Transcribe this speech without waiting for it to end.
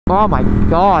Oh my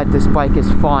god, this bike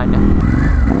is fun.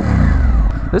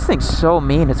 This thing's so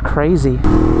mean, it's crazy.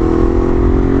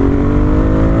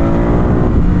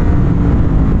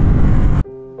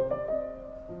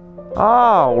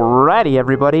 Alrighty,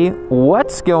 everybody,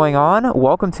 what's going on?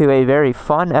 Welcome to a very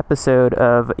fun episode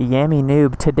of Yammy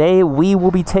Noob. Today we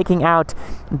will be taking out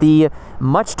the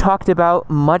much talked about,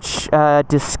 much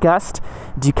discussed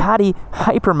Ducati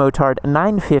Hypermotard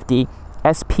 950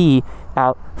 SP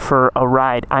out for a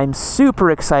ride. I'm super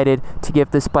excited to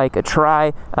give this bike a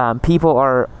try. People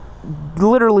are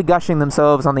literally gushing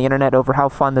themselves on the internet over how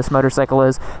fun this motorcycle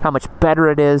is, how much better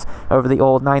it is over the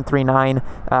old 939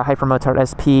 Hypermotard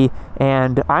SP,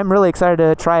 and I'm really excited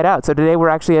to try it out. So today we're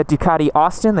actually at Ducati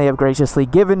Austin. They have graciously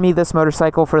given me this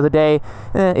motorcycle for the day,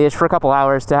 ish, for a couple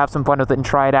hours to have some fun with it and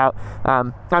try it out.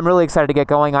 I'm really excited to get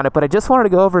going on it, but I just wanted to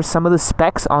go over some of the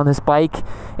specs on this bike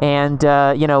and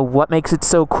you know, what makes it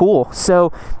so cool.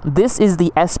 So this is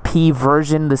the SP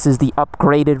version. This is the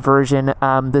upgraded version.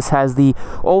 This has the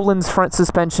Olin's front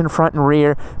suspension, front and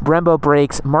rear, Brembo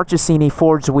brakes, Marchesini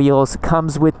forged wheels,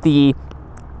 comes with the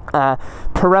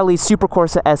Pirelli Super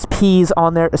Corsa SPs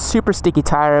on there, a super sticky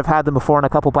tire. I've had them before on a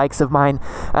couple bikes of mine.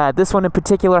 This one in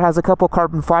particular has a couple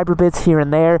carbon fiber bits here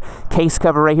and there, case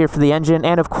cover right here for the engine,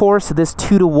 and of course this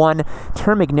 2-to-1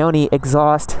 Termignoni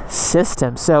exhaust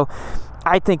system. So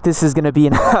I think this is going to be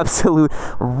an absolute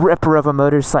ripper of a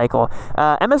motorcycle.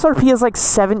 MSRP is like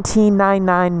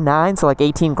 $17,999, so like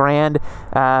 18 grand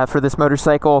for this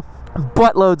motorcycle.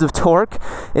 Buttloads of torque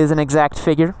is an exact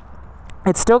figure.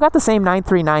 It's still got the same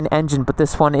 939 engine, but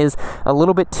this one is a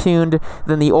little bit tuned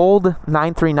than the old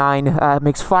 939.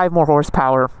 Makes 5 more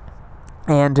horsepower,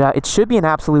 and it should be an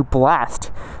absolute blast.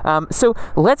 So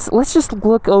let's just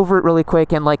look over it really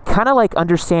quick and kind of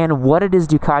understand what it is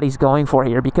Ducati's going for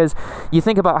here, because you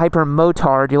think about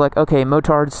Hypermotard, you're like, okay,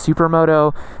 Motard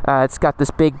Supermoto, it's got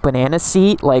this big banana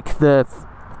seat, like the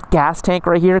gas tank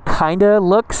right here kind of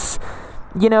looks,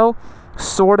 you know,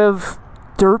 sort of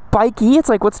dirt bikey. It's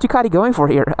like, what's Ducati going for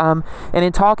here? And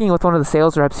in talking with one of the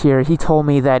sales reps here, he told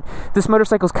me that this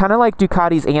motorcycle is kind of like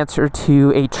Ducati's answer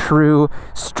to a true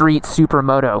street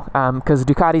supermoto, because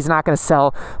Ducati's not going to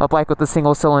sell a bike with a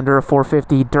single cylinder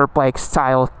 450 dirt bike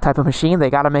style type of machine.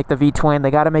 They got to make the V-twin, they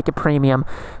got to make it premium.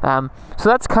 So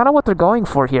that's kind of what they're going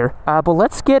for here. But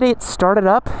let's get it started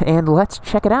up and let's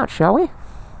check it out, shall we?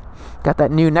 Got that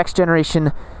new next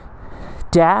generation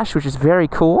dash, which is very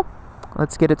cool.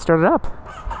 Let's get it started up.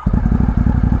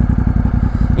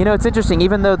 You know, it's interesting,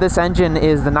 even though this engine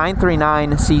is the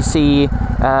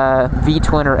 939cc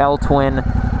V-twin or L-twin,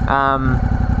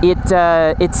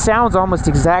 it sounds almost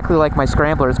exactly like my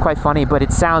Scrambler. It's quite funny, but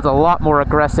it sounds a lot more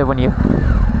aggressive when you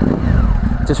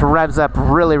just revs up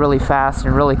really, really fast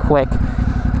and really quick.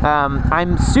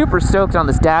 I'm super stoked on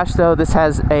this dash, though. This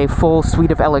has a full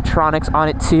suite of electronics on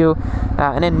it, too.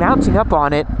 And then mounting up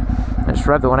on it, I just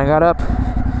revved it when I got up.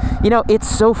 You know, it's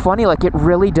so funny, like it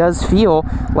really does feel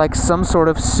like some sort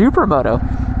of supermoto,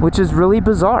 which is really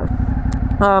bizarre.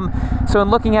 So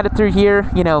in looking at it through here,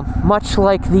 you know, much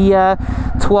like the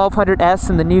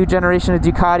 1200S and the new generation of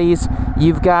Ducatis,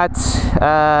 you've got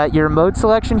your mode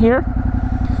selection here.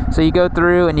 So you go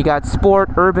through and you got sport,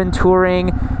 urban,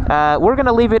 touring. We're going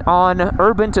to leave it on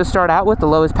urban to start out with, the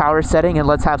lowest power setting, and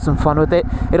let's have some fun with it.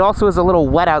 It also is a little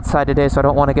wet outside today, so I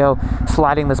don't want to go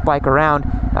sliding this bike around.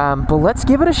 But let's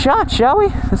give it a shot, shall we?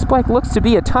 This bike looks to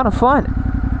be a ton of fun.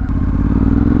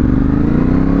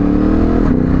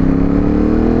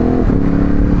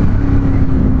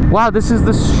 Wow, this is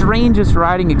the strangest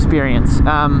riding experience.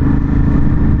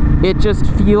 It just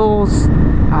feels...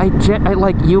 I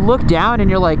like, you look down and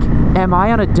you're like, am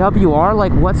I on a WR?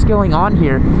 Like, what's going on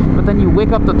here? But then you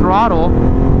wick up the throttle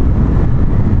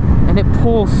and it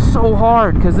pulls so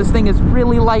hard because this thing is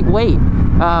really lightweight.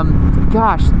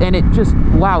 Gosh, and it just,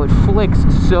 wow, it flicks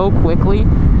so quickly.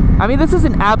 I mean, this is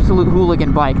an absolute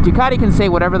hooligan bike. Ducati can say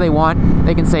whatever they want.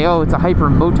 They can say, oh, it's a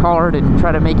Hypermotard and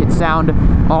try to make it sound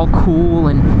all cool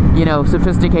and, you know,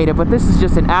 sophisticated, but this is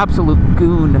just an absolute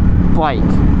goon bike,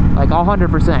 like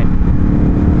 100%.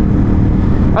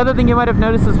 Other thing you might have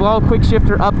noticed as well, quick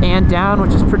shifter up and down,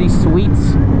 which is pretty sweet.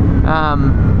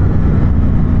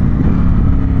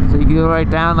 So you can go right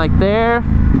down like there.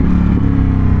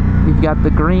 We've got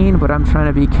the green, but I'm trying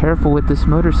to be careful with this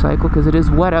motorcycle because it is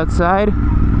wet outside.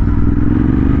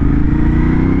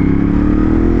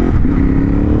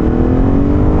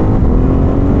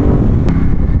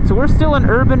 So we're still in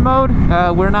urban mode.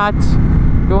 We're not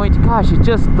going to, gosh, it's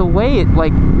just the way it,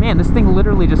 like, man, this thing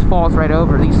literally just falls right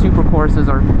over. These Super Corsas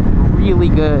are really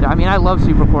good. I mean, I love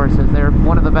Super Corsas. They're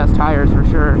one of the best tires for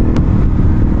sure.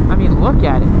 I mean, look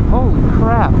at it. Holy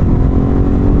crap.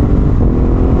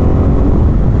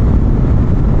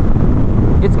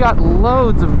 got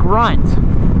loads of grunt.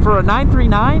 For a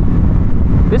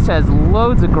 939, this has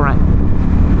loads of grunt.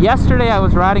 Yesterday I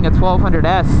was riding a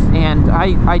 1200S, and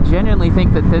I genuinely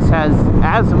think that this has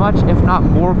as much, if not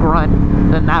more, grunt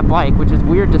than that bike, which is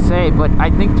weird to say, but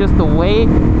I think just the way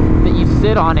that you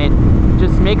sit on it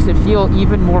just makes it feel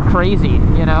even more crazy,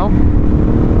 you know?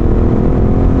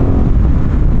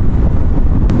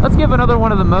 Let's give another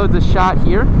one of the modes a shot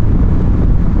here.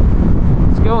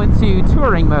 Let's go into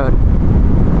touring mode.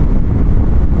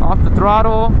 Off the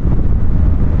throttle.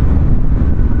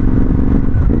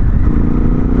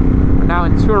 Now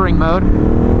in touring mode.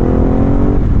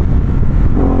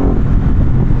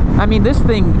 I mean, this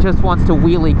thing just wants to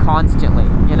wheelie constantly,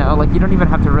 you know, like you don't even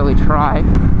have to really try.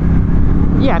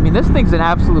 Yeah, I mean, this thing's an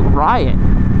absolute riot,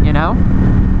 you know.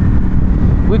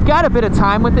 We've got a bit of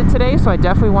time with it today, so I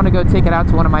definitely want to go take it out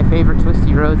to one of my favorite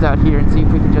twisty roads out here and see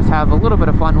if we can just have a little bit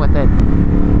of fun with it.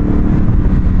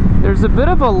 There's a bit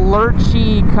of a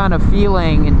lurchy kind of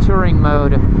feeling in touring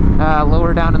mode,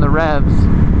 lower down in the revs.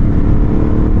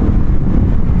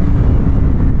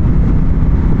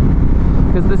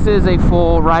 Because this is a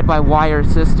full ride-by-wire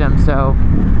system, so...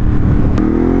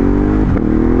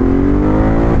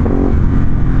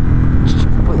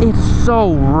 It's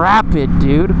so rapid,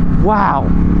 dude. Wow.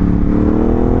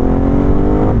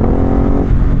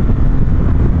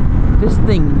 This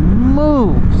thing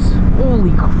moves.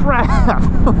 Holy crap.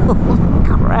 Holy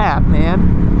crap, man.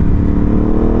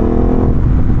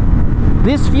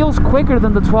 This feels quicker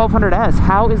than the 1200S.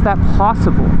 How is that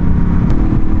possible?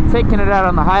 Taking it out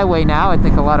on the highway now. I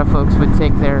think a lot of folks would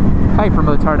take their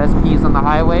Hypermotard SPs on the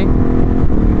highway.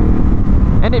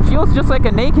 And it feels just like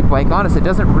a naked bike, honestly. It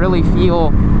doesn't really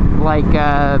feel like,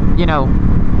 you know,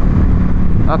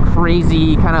 a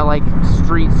crazy kind of like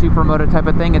street supermoto type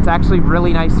of thing. It's actually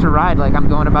really nice to ride. Like, I'm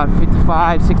going about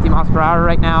 55, 60 miles per hour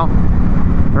right now.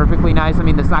 Perfectly nice. I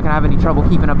mean, it's not going to have any trouble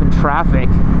keeping up in traffic,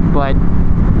 but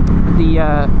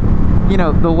the, you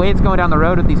know, the way it's going down the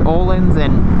road with these Olins,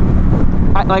 and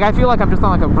I feel like I'm just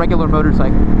on like a regular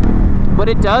motorcycle. But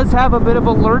it does have a bit of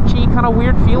a lurchy kind of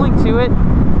weird feeling to it.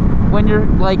 When you're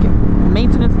like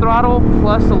maintenance throttle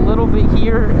plus a little bit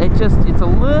here, it's a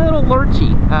little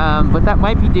lurchy, but that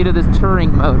might be due to this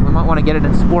touring mode. We might want to get it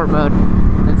in sport mode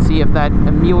and see if that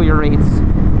ameliorates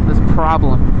this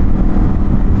problem.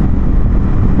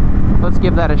 Let's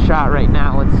give that a shot right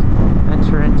now. Let's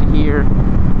enter into here,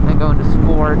 then go into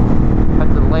sport,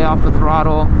 have to lay off the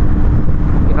throttle,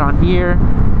 get on here.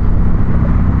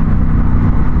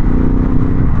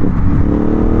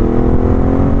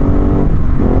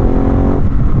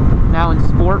 Now in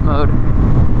sport mode.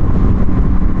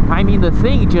 I mean, the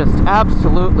thing just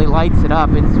absolutely lights it up.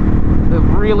 It's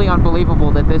really unbelievable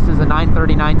that this is a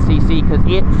 939cc, because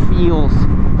it feels,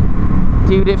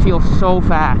 dude, it feels so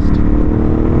fast.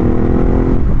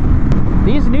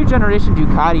 These new generation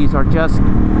Ducatis are just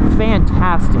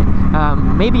fantastic.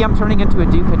 Maybe I'm turning into a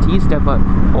Ducatista, but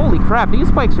holy crap,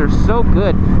 these bikes are so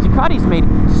good. Ducati's made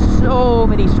so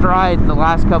many strides in the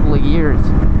last couple of years.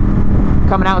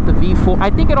 Coming out with the V4. I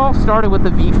think it all started with the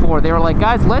V4. They were like,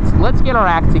 guys, let's get our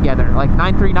act together. Like,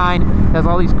 939 has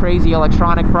all these crazy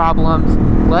electronic problems.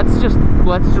 Let's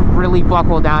really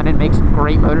buckle down and make some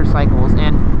great motorcycles.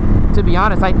 And to be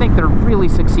honest, I think they're really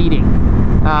succeeding.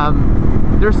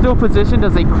 They're still positioned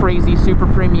as a crazy super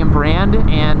premium brand,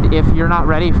 and if you're not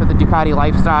ready for the Ducati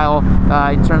lifestyle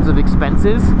in terms of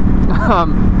expenses,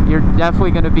 you're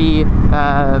definitely going to be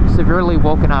severely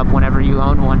woken up whenever you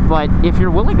own one. But if you're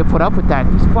willing to put up with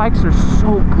that, these bikes are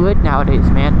so good nowadays,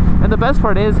 man. And the best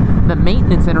part is the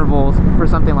maintenance intervals for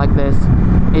something like this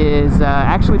is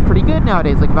actually pretty good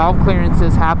nowadays. Like, valve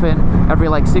clearances happen every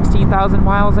like 16,000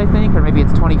 miles, I think, or maybe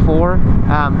it's 24.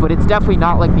 But it's definitely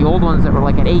not like the old ones that were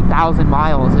like at 8,000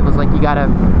 miles. It was like you gotta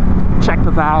check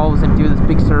the valves and do this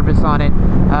big service on it.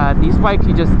 These bikes,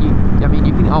 I mean,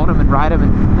 you can own them and ride them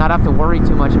and not have to worry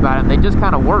too much about them. They just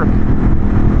kind of work.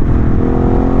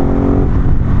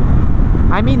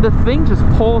 I mean, the thing just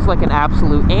pulls like an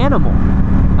absolute animal.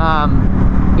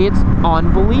 It's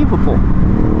unbelievable.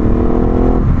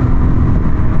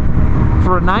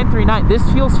 For a 939, this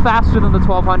feels faster than the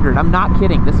 1200. I'm not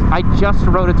kidding. I just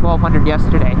rode a 1200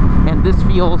 yesterday, and this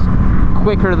feels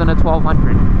quicker than a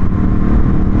 1200.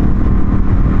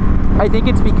 I think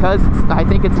it's because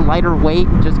it's lighter weight,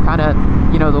 and just kind of,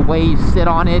 you know, the way you sit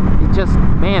on it. It just,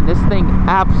 man, this thing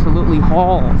absolutely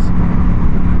hauls.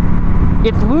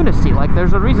 It's lunacy. Like,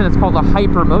 there's a reason it's called a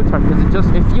Hypermotard, because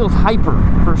it feels hyper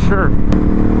for sure.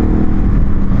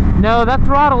 No, that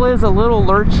throttle is a little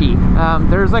lurchy.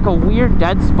 There's like a weird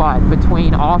dead spot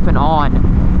between off and on.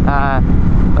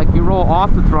 Like, you roll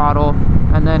off the throttle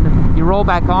and then you roll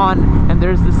back on, and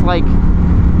there's this like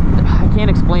can't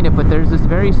explain it, but there's this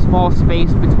very small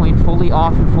space between fully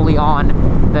off and fully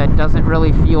on that doesn't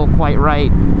really feel quite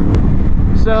right.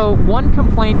 So one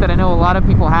complaint that I know a lot of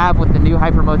people have with the new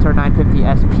Hypermotard 950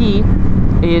 SP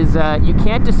is you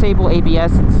can't disable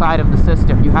ABS inside of the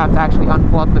system. You have to actually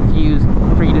unplug the fuse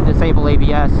for you to disable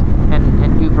ABS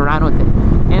and goof around with it.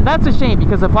 And that's a shame,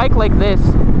 because a bike like this,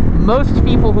 most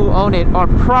people who own it are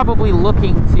probably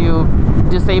looking to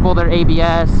disable their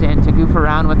ABS and to goof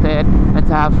around with it and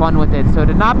to have fun with it. So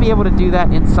to not be able to do that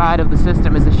inside of the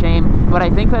system is a shame, but I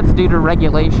think that's due to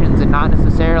regulations and not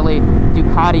necessarily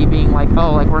Ducati being like,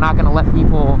 oh, like we're not going to let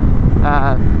people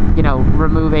you know,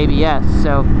 remove ABS.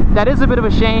 So that is a bit of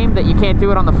a shame that you can't do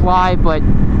it on the fly, but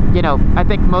you know, I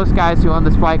think most guys who own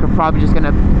this bike are probably just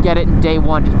gonna get it in day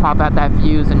one, just pop out that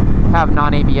fuse and have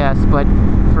non-ABS, but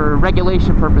for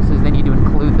regulation purposes they need to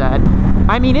include that.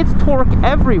 I mean, it's torque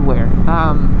everywhere,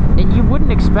 and you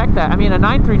wouldn't expect that. I mean, a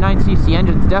 939cc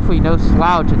engine is definitely no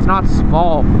slouch. It's not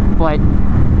small, but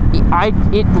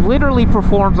it literally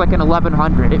performs like an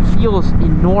 1100. It feels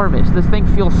enormous. This thing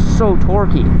feels so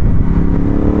torquey.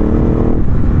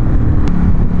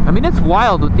 I mean, it's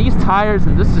wild with these tires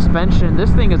and this suspension.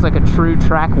 This thing is like a true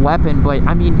track weapon, but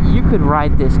I mean, you could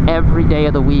ride this every day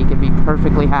of the week and be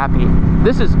perfectly happy.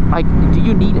 This is like, do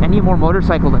you need any more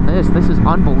motorcycle than this? This is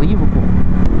unbelievable.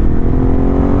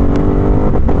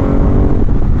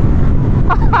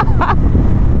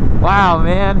 Wow,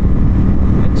 man.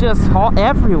 Just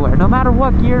everywhere, no matter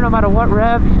what gear, no matter what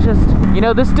rev, you just, you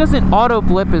know, this doesn't auto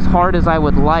blip as hard as I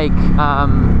would like.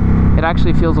 It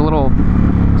actually feels a little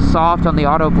soft on the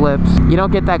auto blips. You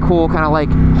don't get that cool kind of like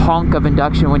honk of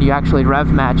induction when you actually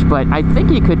rev match, but I think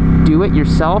you could do it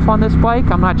yourself on this bike.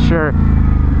 I'm not sure.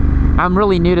 I'm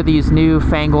really new to these new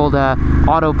fangled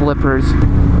auto blippers.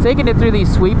 Taking it through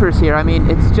these sweepers here, I mean,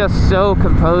 it's just so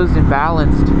composed and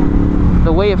balanced.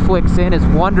 The way it flicks in is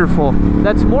wonderful.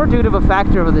 That's more due to a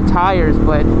factor of the tires,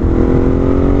 but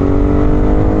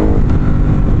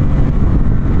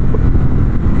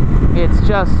it's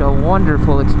just a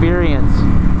wonderful experience.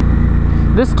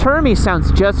 This Turmy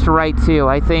sounds just right too.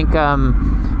 I think,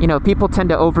 you know, people tend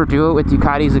to overdo it with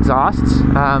Ducati's exhausts.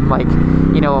 Like,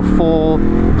 you know, a full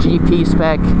GP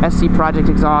spec SC Project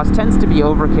exhaust tends to be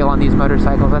overkill on these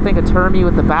motorcycles. I think a Turmy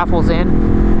with the baffles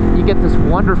in, you get this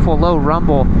wonderful low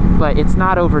rumble, but it's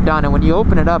not overdone. And when you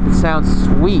open it up, it sounds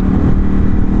sweet.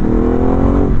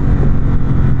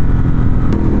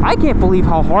 I can't believe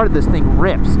how hard this thing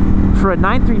rips. For a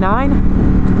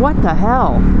 939, what the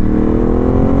hell?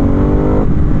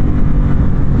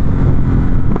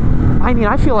 I mean,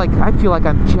 I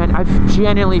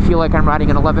genuinely feel like I'm riding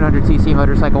an 1100cc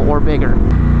motorcycle or bigger.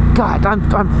 God,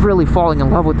 I'm really falling in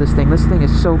love with this thing. This thing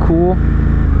is so cool.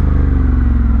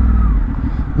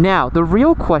 Now, the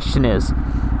real question is,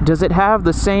 does it have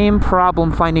the same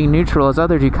problem finding neutral as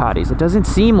other Ducatis? It doesn't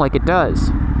seem like it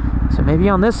does. So maybe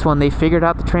on this one they figured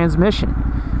out the transmission.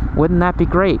 Wouldn't that be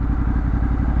great?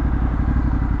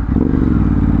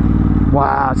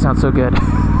 Wow, it sounds so good.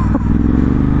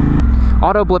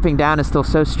 Auto blipping down is still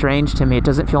so strange to me. It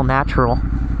doesn't feel natural.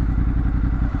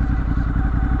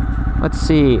 Let's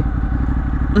see.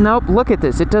 Nope, look at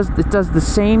this. It does the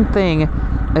same thing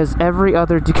as every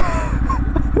other Ducati.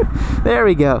 There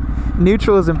we go.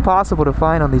 Neutral is impossible to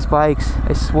find on these bikes,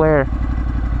 I swear.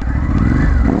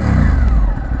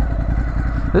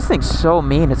 This thing's so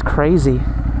mean, it's crazy.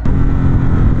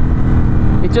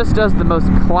 It just does the most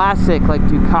classic, like,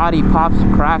 Ducati pops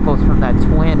and crackles from that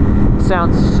twin. It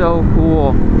sounds so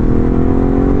cool.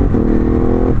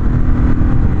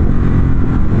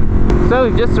 So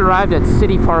we've just arrived at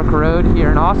City Park Road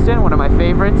here in Austin, one of my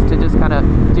favorites, to just kind of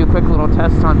do a quick little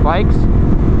test on bikes.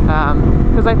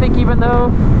 Because I think even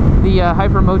though the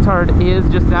Hypermotard is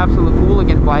just an absolute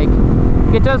hooligan bike,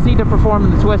 it does need to perform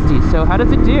in the twisties. So how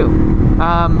does it do?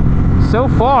 So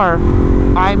far,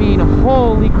 I mean,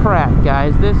 holy crap,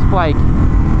 guys. This bike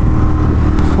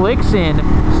flicks in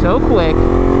so quick.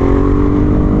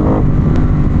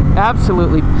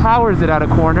 Absolutely powers it out of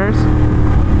corners.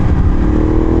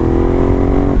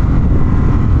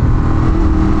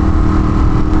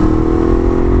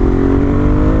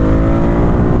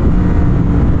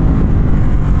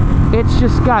 It's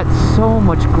just got so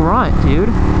much grunt, dude.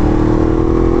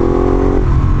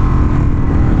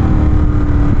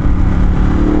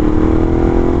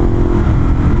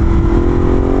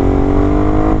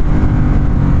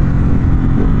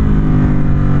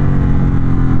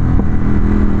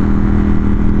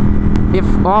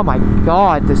 Oh my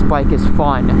god, this bike is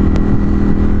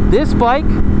fun. This bike,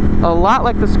 a lot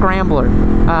like the Scrambler.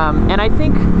 And I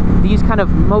think these kind of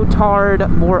motard,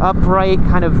 more upright,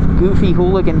 kind of goofy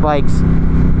hooligan bikes,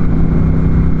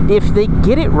 if they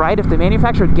get it right, if the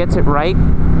manufacturer gets it right,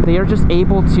 they are just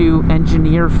able to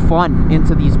engineer fun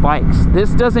into these bikes.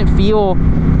 This doesn't feel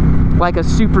like a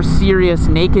super serious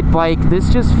naked bike.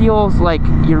 This just feels like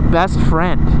your best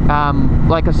friend,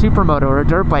 like a supermoto or a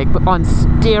dirt bike, but on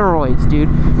steroids, dude.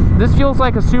 This feels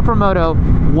like a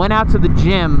supermoto went out to the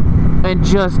gym and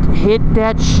just hit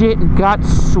that shit and got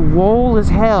swole as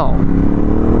hell.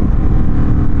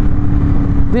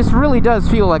 This really does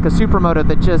feel like a supermoto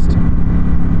that just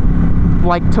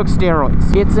like took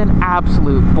steroids. It's an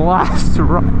absolute blast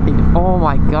ride. Oh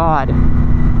my god.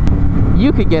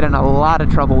 You could get in a lot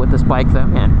of trouble with this bike though,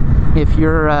 man. If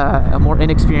you're a more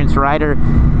inexperienced rider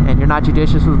and you're not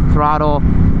judicious with the throttle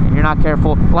and you're not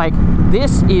careful, like,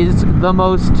 this is the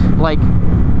most, like,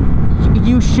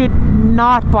 you should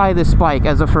not buy this bike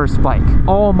as a first bike.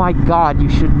 Oh my god, you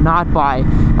should not buy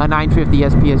a 950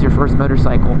 SP as your first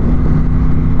motorcycle.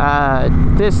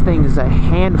 This thing is a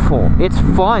handful. It's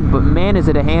fun, but man, is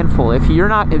it a handful. If you're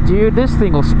not, dude, this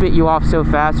thing will spit you off so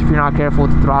fast if you're not careful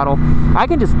with the throttle. I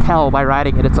can just tell by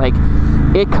riding it. It's like,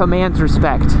 it commands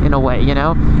respect in a way, you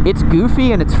know? It's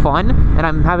goofy and it's fun, and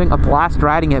I'm having a blast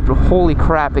riding it, but holy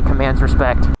crap, it commands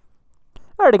respect.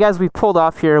 Alrighty guys, we've pulled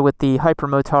off here with the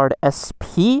Hypermotard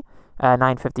SP,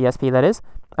 950 SP that is.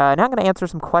 Now I'm going to answer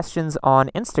some questions on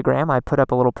Instagram. I put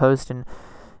up a little post and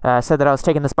said that I was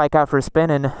taking this bike out for a spin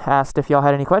and asked if y'all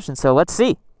had any questions, so let's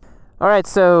see. Alright,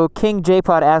 so King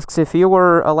J-Pod asks, if you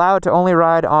were allowed to only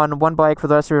ride on one bike for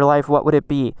the rest of your life, what would it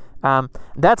be?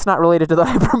 That's not related to the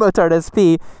Hypermotard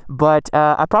SP, but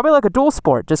I probably like a dual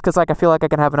sport, just because like, I feel like I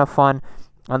can have enough fun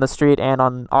on the street and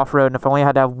on off-road, and if I only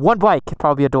had to have one bike, it'd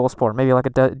probably be a dual sport, maybe like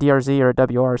a DRZ or a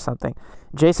WR or something.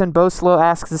 Jason Boslow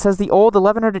asks, it says the old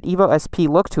 1100 Evo SP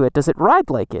look to it, does it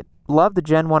ride like it? Love the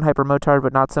Gen 1 Hypermotard,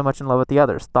 but not so much in love with the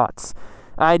others. Thoughts?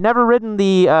 I'd never ridden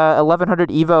the 1100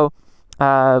 Evo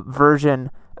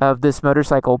version of this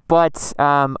motorcycle, but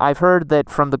I've heard that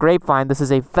from the grapevine, this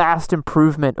is a vast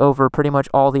improvement over pretty much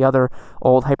all the other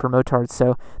old Hypermotards,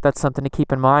 so that's something to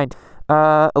keep in mind.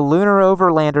 Lunar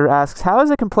Overlander asks, how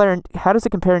does it compare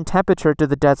in temperature to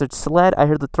the Desert Sled? I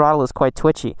heard the throttle is quite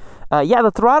twitchy. Yeah,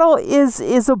 the throttle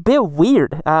is a bit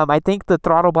weird. I think the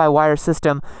throttle-by-wire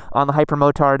system on the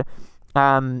Hypermotard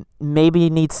maybe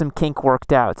needs some kink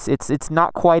worked out. It's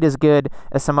not quite as good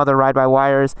as some other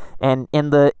ride-by-wires, and in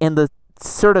the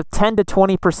sort of 10 to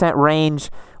 20% range,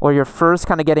 or you're first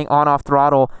kind of getting on-off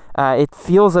throttle, it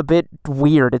feels a bit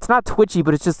weird. It's not twitchy,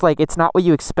 but it's just like, it's not what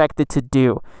you expect it to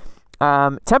do.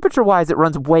 Temperature-wise, it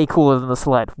runs way cooler than the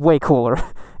Sled. Way cooler.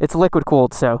 It's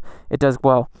liquid-cooled, so it does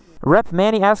well. Rep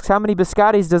Manny asks, how many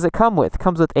Biscottis does it come with? It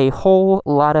comes with a whole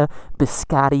lot of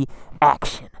Biscotti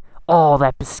action. All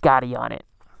that Biscotti on it.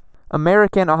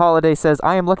 American A Holiday says,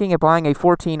 I am looking at buying a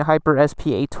 14 Hyper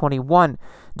SP 821.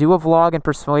 Do a vlog and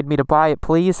persuade me to buy it,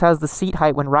 please. How's the seat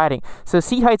height when riding? So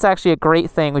seat height's actually a great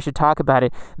thing. We should talk about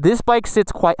it. This bike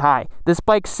sits quite high. This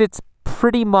bike sits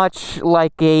pretty much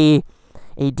like a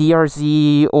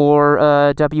DRZ or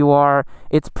a WR.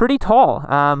 It's pretty tall.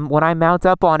 When I mount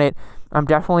up on it, I'm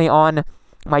definitely on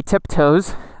my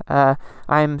tiptoes.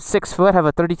 I'm 6 foot, have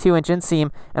a 32-inch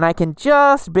inseam, and I can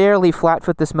just barely flat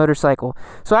foot this motorcycle.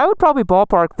 So I would probably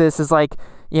ballpark this as like,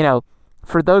 you know,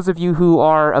 for those of you who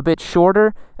are a bit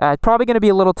shorter, it's probably going to be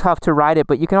a little tough to ride it,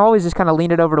 but you can always just kind of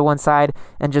lean it over to one side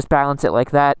and just balance it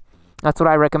like that. That's what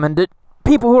I recommend it.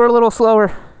 People who are a little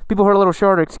slower, people who are a little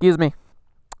shorter, excuse me.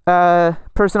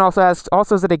 Person also asks,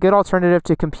 also, is it a good alternative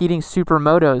to competing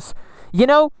supermotos? You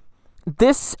know,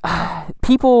 this,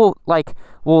 people, like,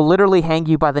 will literally hang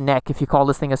you by the neck if you call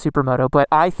this thing a supermoto, but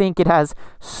I think it has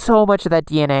so much of that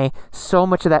DNA, so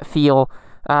much of that feel.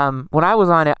 When I was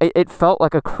on it, it felt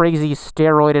like a crazy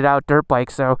steroided out dirt bike,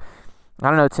 so, I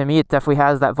don't know, to me, it definitely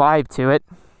has that vibe to it.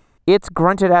 It's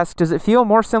Grunted asks, does it feel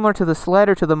more similar to the Sled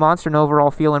or to the Monster in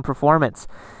overall feel and performance?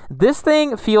 This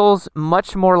thing feels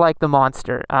much more like the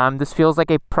Monster. This feels like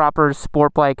a proper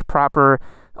sport bike, proper,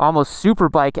 almost super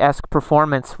bike-esque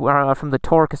performance from the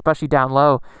torque, especially down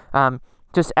low.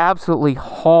 Just absolutely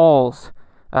hauls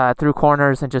through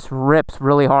corners and just rips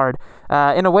really hard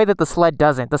in a way that the Sled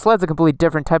doesn't. The Sled's a completely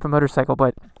different type of motorcycle,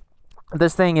 but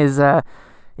this thing is, yeah,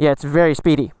 it's very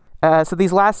speedy. So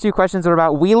these last two questions are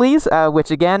about wheelies,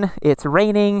 which again, it's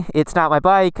raining, it's not my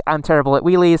bike, I'm terrible at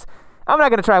wheelies. I'm not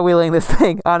going to try wheeling this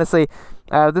thing, honestly.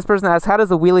 This person asks, how does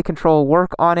the wheelie control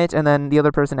work on it? And then the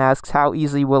other person asks, how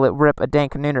easily will it rip a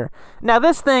dank nooner? Now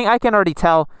this thing, I can already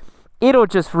tell, it'll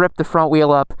just rip the front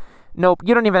wheel up. Nope,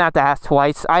 you don't even have to ask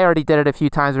twice. I already did it a few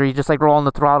times where you just like roll on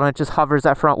the throttle and it just hovers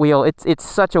that front wheel. It's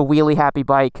such a wheelie happy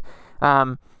bike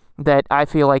that I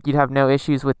feel like you'd have no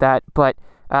issues with that. But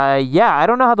yeah, I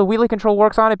don't know how the wheelie control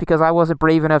works on it because I wasn't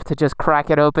brave enough to just crack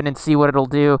it open and see what it'll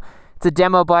do. It's a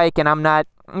demo bike, and I'm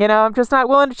just not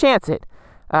willing to chance it.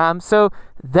 So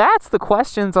that's the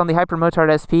questions on the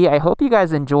Hypermotard SP. I hope you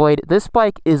guys enjoyed. This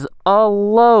bike is a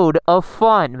load of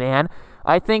fun, man.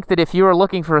 I think that if you are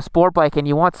looking for a sport bike and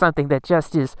you want something that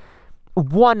just is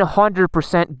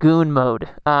 100% goon mode,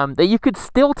 that you could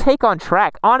still take on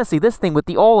track. Honestly, this thing with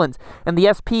the Olins and the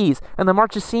SPs and the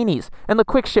Marchesinis and the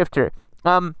quick shifter,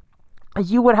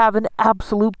 you would have an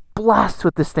absolute blast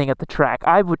with this thing at the track.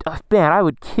 I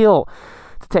would kill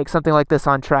to take something like this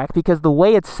on track because the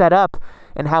way it's set up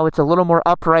and how it's a little more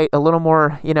upright, a little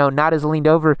more, not as leaned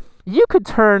over, you could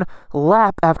turn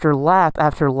lap after lap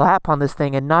after lap on this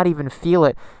thing and not even feel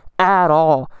it at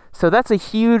all. So that's a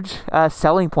huge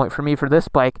selling point for me for this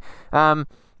bike.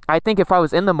 I think if I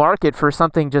was in the market for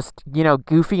something just,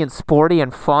 goofy and sporty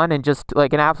and fun and just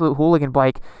like an absolute hooligan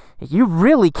bike, you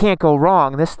really can't go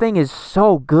wrong. This thing is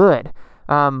so good.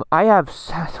 I've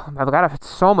had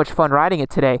so much fun riding it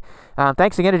today.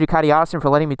 Thanks again to Ducati Austin for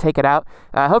letting me take it out.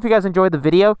 I hope you guys enjoyed the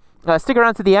video. Stick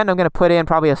around to the end. I'm going to put in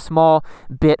probably a small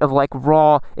bit of like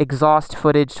raw exhaust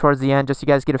footage towards the end just so you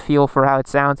guys get a feel for how it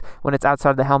sounds when it's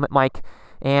outside the helmet mic.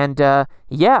 And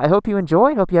yeah, I hope you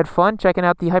enjoyed. Hope you had fun checking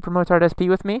out the Hypermotard SP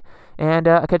with me. And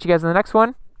I'll catch you guys in the next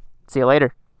one. See you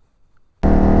later.